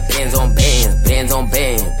 Hey, I got bands on bands, bands on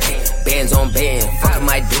bands, bands on bands. Fuck, I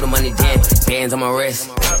might do the money dance. Bands on my wrist,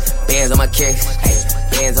 bands on my kicks,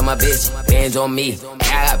 bands on my bitch, bands on me.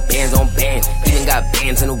 Hey, I got bands on bands, even got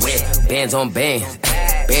bands in the whip, bands on bands.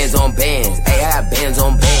 Bands on bands, hey, I got bands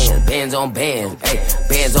on bands, bands on bands, hey,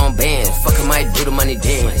 bands on bands. Fuck, I might do the money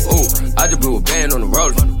dance. Ooh, I just blew a band on the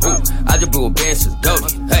roller. Ooh, I just blew a band since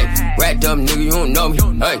Doty. Hey, racked up nigga, you don't know me.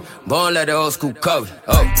 Hey, born like the old school cover.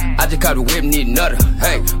 Oh, I just caught the whip, need another.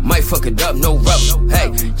 Hey, might fuck it up, no rubber.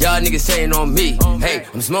 Hey, y'all niggas saying on me. Hey,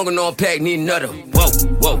 I'm smoking on pack, need another. Whoa,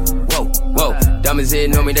 whoa, whoa, whoa. Diamonds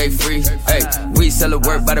in on me, they free. Hey, we sell it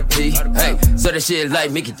work by the P. Hey, so that shit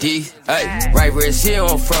like Mickey D. Hey, right wrist, she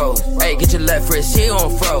on froze. Hey, get your left wrist, she on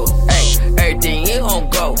froze. Hey, everything it on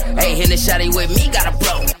go. Hey, hit the shotty with me, gotta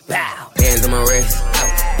blow. Bow. Bands on my wrist,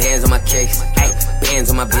 bands on my kicks. Hey, bands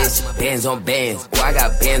on my bitch, bands on bands. Oh, I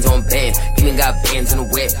got bands on bands, even got bands in the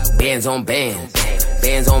whip. Bands on bands,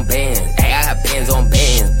 bands on bands. Hey, I got bands on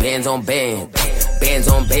bands, bands on bands, bands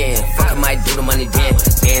on bands. Fuck, I might do the money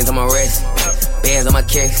dance. Bands on my wrist, bands on my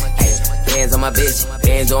kicks. Bands on my bitch,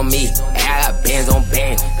 bands on me. Hey, I got bands on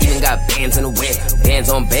bands, even got bands in the whip. Bands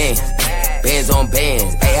on bands, bands on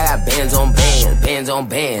bands. Hey, I got bands on bands, bands on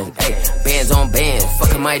bands. Hey, bands on bands.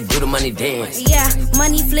 Fuck, I might do the money dance. Yeah,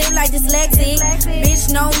 money flip like dyslexic. Bitch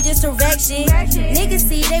known just to wreck shit. Niggas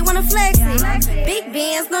see they wanna flex it. Big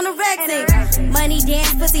bands, none of wreck it. Money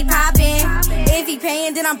dance, pussy poppin'. If he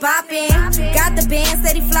payin', then I'm boppin'. Got the band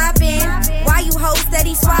steady floppin'. Why you hoes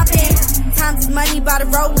steady swappin'? Sometimes it's money by the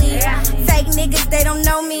rollie. Fake niggas, they don't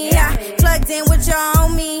know me. Plugged in with your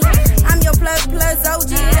homie. I'm your plug plus OG.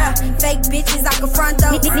 Fake bitches, I confront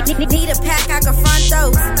those. Need a pack, I confront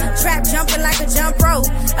those. Trap jumping like a jump rope.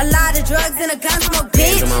 A lot of drugs and a gun smoke,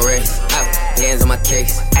 bitch. Bands on my wrist, bands on my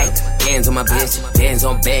case, bands on my bitch, bands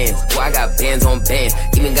on bands. Boy, I got bands on bands,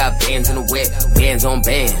 even got bands in the whip, bands on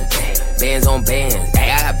bands, bands on bands.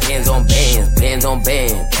 Ay, I got bands on bands, bands on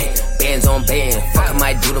bands, bands on bands. Fuck, I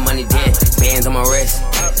might do the money dance. Bands on my wrist,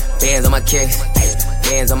 bands on my case,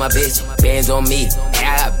 bands on my bitch, bands on me. Ay,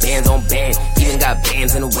 I got bands on bands, even got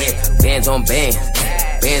bands in the whip, bands on bands.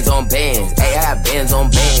 Bands on bands, ayy, I got bands on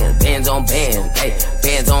bands, bands on bands, ayy,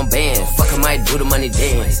 bands on bands. Fuck, I might do the money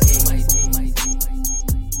dance.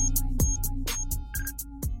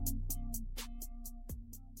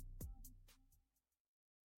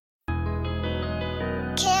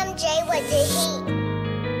 Cam J with the heat.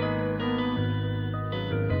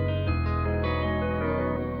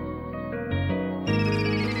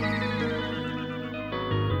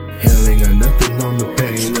 Hell ain't got nothing on the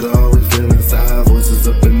pain that I always feel inside. Voices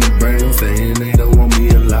up in the brain saying they don't want me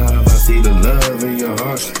alive. I see the love in your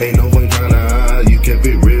heart, ain't no one tryna hide. You kept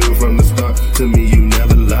it real from the start, to me you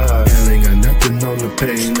never lied. Hell ain't got nothing on the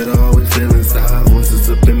pain that I always feel inside. Voices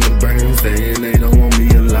up in the brain saying they don't want me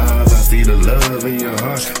alive. I see the love in your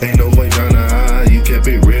heart, ain't no one tryna hide. You kept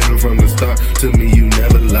it real from the start, to me you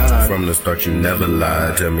never lied. From the start you never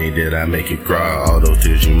lied. Tell me, did I make you cry? All those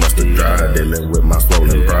tears you must have dried, dealing with my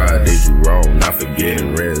swollen pride. Did you wrong? Not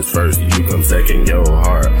forgetting reds first, you come second. Your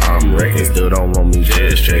heart I'm wrecking, still don't want me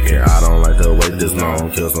just checking. I don't like to wait this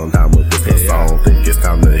long, kill some time with this song. Think it's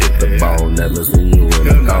time to hit the bone, never seen you in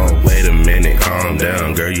a cone. Wait a minute, calm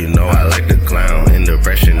down, girl, you know I like to clown. In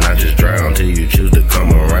depression I just drown, till you choose to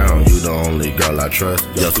come around. You the only girl I trust,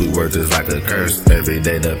 your sweet words is like a curse. Every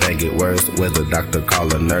day the pain get worse, where's the doctor,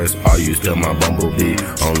 call a nurse. Are you still my bumblebee?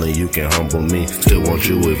 Only you can humble me, still want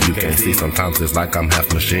you if you can't see. Sometimes it's like I'm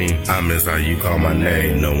half machine, I miss how you call my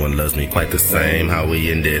name. No one loves me quite the same, how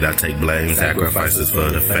we ended I take blame. Sacrifices for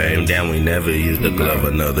the fame, damn we never used the glove.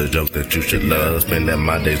 Another joke that you should love, spending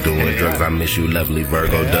my days doing drugs. I miss you lovely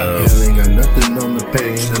Virgo dove. Hell ain't got nothing on the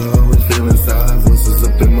pain that I always feel inside. Voices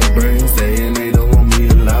up in my brain saying they don't want me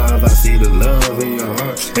alive. I see the love in your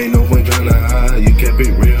heart, ain't no point trying to hide. You kept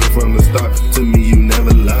it real from the start, to me you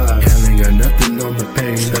never lied. Hell ain't got nothing on the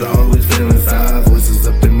pain that I always feel inside. Voices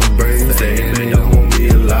up in my brain saying they don't want me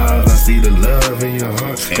alive. I see the love in your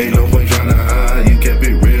heart, ain't no point trying to hide. You kept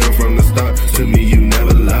it real from the start, to me you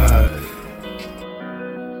never lied.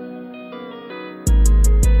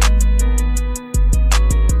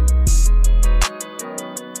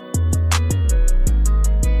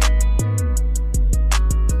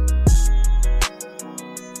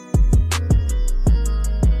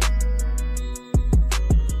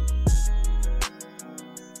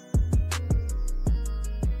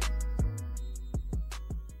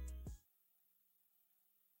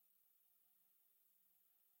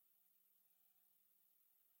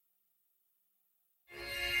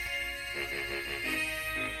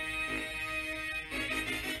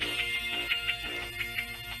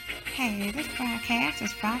 Hey, this broadcast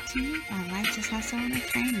is brought to you by Righteous Hustle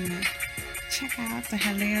Entertainment. Check out the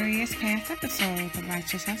hilarious past episodes of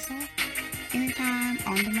Righteous Hustle anytime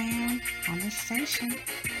on demand on this station.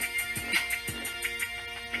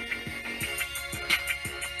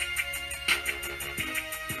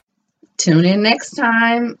 Tune in next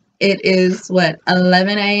time. It is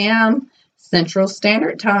 11 a.m. Central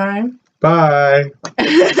Standard Time. Bye.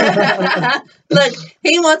 Look,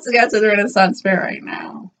 he wants to go to the Renaissance Fair right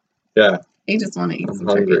now. Yeah. He just wants to eat some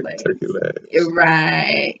hungry. turkey legs.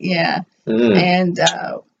 Right. Yeah. And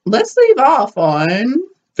let's leave off on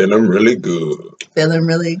feeling really good. Feeling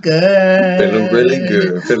really good. Feeling really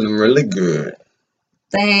good. Feeling really good.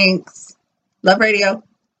 Thanks. Love Radio.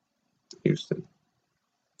 Houston.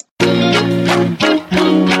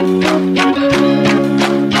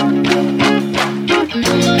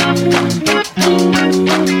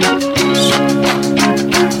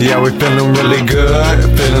 Yeah, we feeling really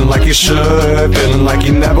good, feeling like you should, feeling like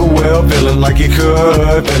you never will, feeling like you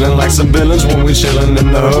could, feeling like some villains when we chillin'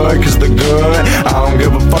 in the hood, cause the good, I don't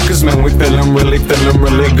give a fuck, cause man, we feeling really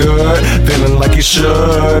good, feeling like you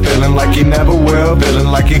should, feeling like you never will, feeling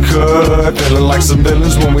like you could, feeling like some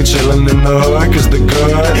villains when we chillin' in the hood, cause the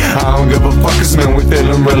good, I don't give a fuck, cause man, we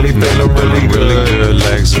feeling really good,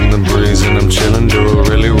 legs in the breeze and I'm chillin', dude,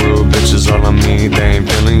 really rude, bitches all on me, they ain't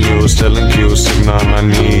feeling you, still in queue, signal on my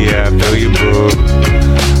knee. Yeah, I feel you, boo.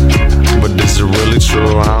 but is it really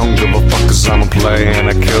true? I don't give a fuck cause I'm a player and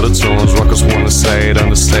I kill the tunes. Ruckers wanna say it,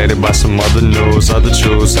 understated by some other news. Other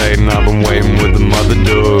truths hating, I've been waiting with them other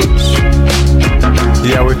dudes.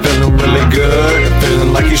 Yeah, we feeling really good,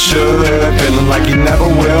 feeling like you should, feeling like you never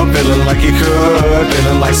will, feeling like you could,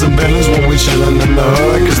 feeling like some villains when we chillin' in the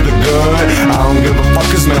hood, cause the good, I don't give a fuck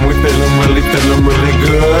cause man we feeling really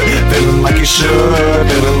good, feeling like you should,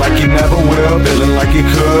 feeling like you never will, feeling like you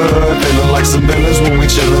could, feeling like some villains when we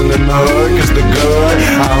chillin' in the hood, cause the good,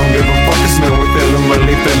 I don't give a fuck cause man we feeling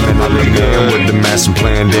really good. With the master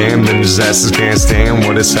plan, damn, the disasters can't stand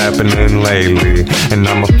what is happening lately, and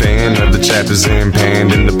I'm a fan of the chapters in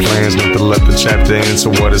panned in the plans, not to let the chapter end. So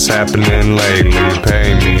what is happening lately?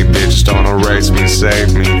 Pay me, bitch, don't erase me,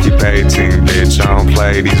 save me, keep 18, bitch, I don't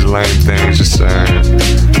play these lame things, just saying.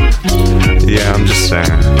 Yeah, I'm just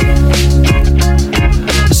saying.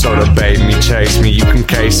 So to bait me, chase me, you can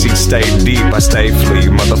case it, stay deep, I stay fleet,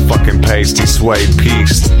 motherfucking pasty, sway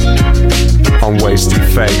pieced, I'm wasty,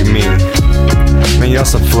 fake me. Man, y'all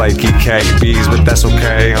some flaky KBs, but that's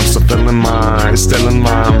okay, I'm still feeling mine, still in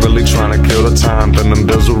line, really trying to kill the time, feeling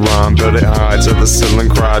bills will run, build it high till the ceiling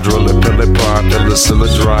cry, drill it, fill it pop, till the ceiling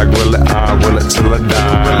dry, grill it, I will it till it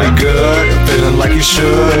die. Really good, feeling like you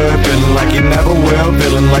should, feeling like you never will,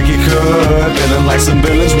 feeling like you could, feeling like some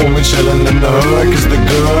villains when we chillin' in the hood, cause the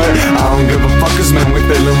good, I don't give a fuck cause man we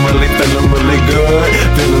feeling really good,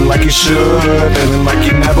 feeling like you should, feeling like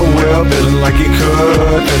you never will, feeling like you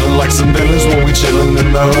could, feeling like some villains when we chillin'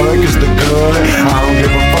 in the hood, cause the good, I don't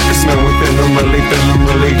give a fuck cause man we feeling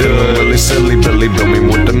really good, really silly, Billy, bill me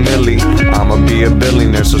with the milli, I'ma be a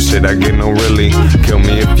billionaire so shit I get no really, kill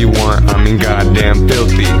me if you want, I mean goddamn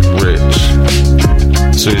filthy rich.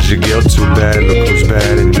 So is your guilt too bad? Look who's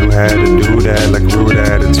bad and you had to do that. Like rude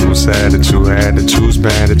attitude, sad that you had to choose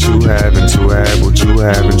bad that you haven't to have what you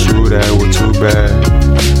haven't. True that, we're too bad.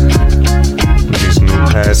 These new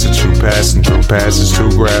paths that you passing through passes to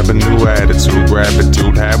grab a new attitude. Grab it,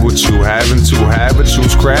 dude, have what you haven't to have it.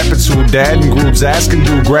 Choose crap it to dad and groups asking,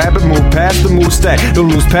 dude, grab it, move past the move stack. Don't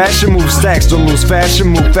lose passion, move stacks. Don't lose fashion,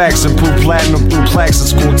 move facts. Improve platinum through plaques.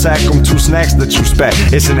 It's cool tack them two snacks that you spat.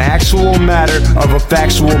 It's an actual matter of a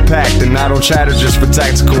factual pact, and I don't chatter just for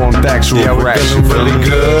tactical and factual. Yeah, we're feeling really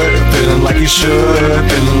good, feeling like you should,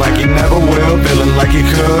 feeling like you never will, feeling like you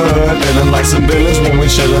could, feeling like some villains when we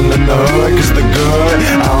chillin' in the hood, cause the good,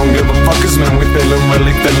 I don't give a fuck cause man we feeling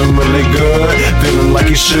really good, feeling like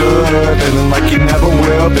you should, feeling like you never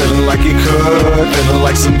will, feeling like you could, feeling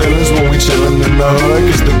like some villains when we chillin' in the hood,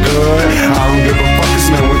 cause the good, I don't give a fuck cause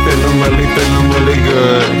man we feeling really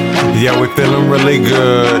good. Yeah, we feeling really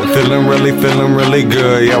good, feeling really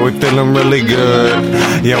good. Yeah, we feeling really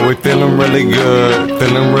good. Yeah, we feeling really good,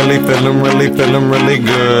 feeling really good.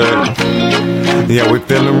 Yeah, we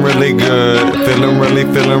feeling really good, feeling really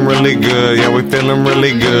good. Yeah, we feeling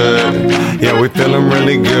really good. Yeah, we feeling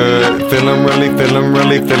really good, feeling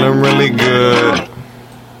really good.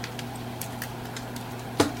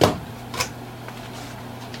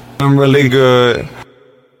 I'm really good.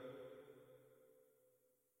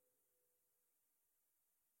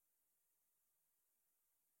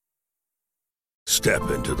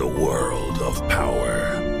 Step into the world of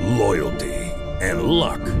power, loyalty, and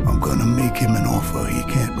luck. I'm gonna make him an offer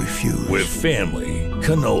he can't refuse. With family,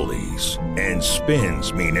 cannolis, and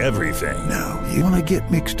spins mean everything. Now, you wanna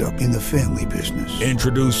get mixed up in the family business.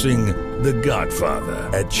 Introducing The Godfather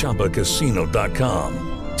at ChumbaCasino.com.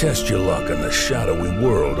 Test your luck in the shadowy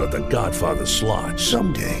world of The Godfather slot.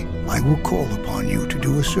 Someday, I will call upon you to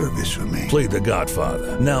do a service for me. Play The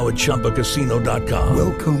Godfather, now at ChumbaCasino.com.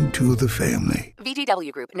 Welcome to the family.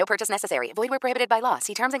 VGW Group. No purchase necessary. Void where prohibited by law.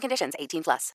 See terms and conditions. 18+.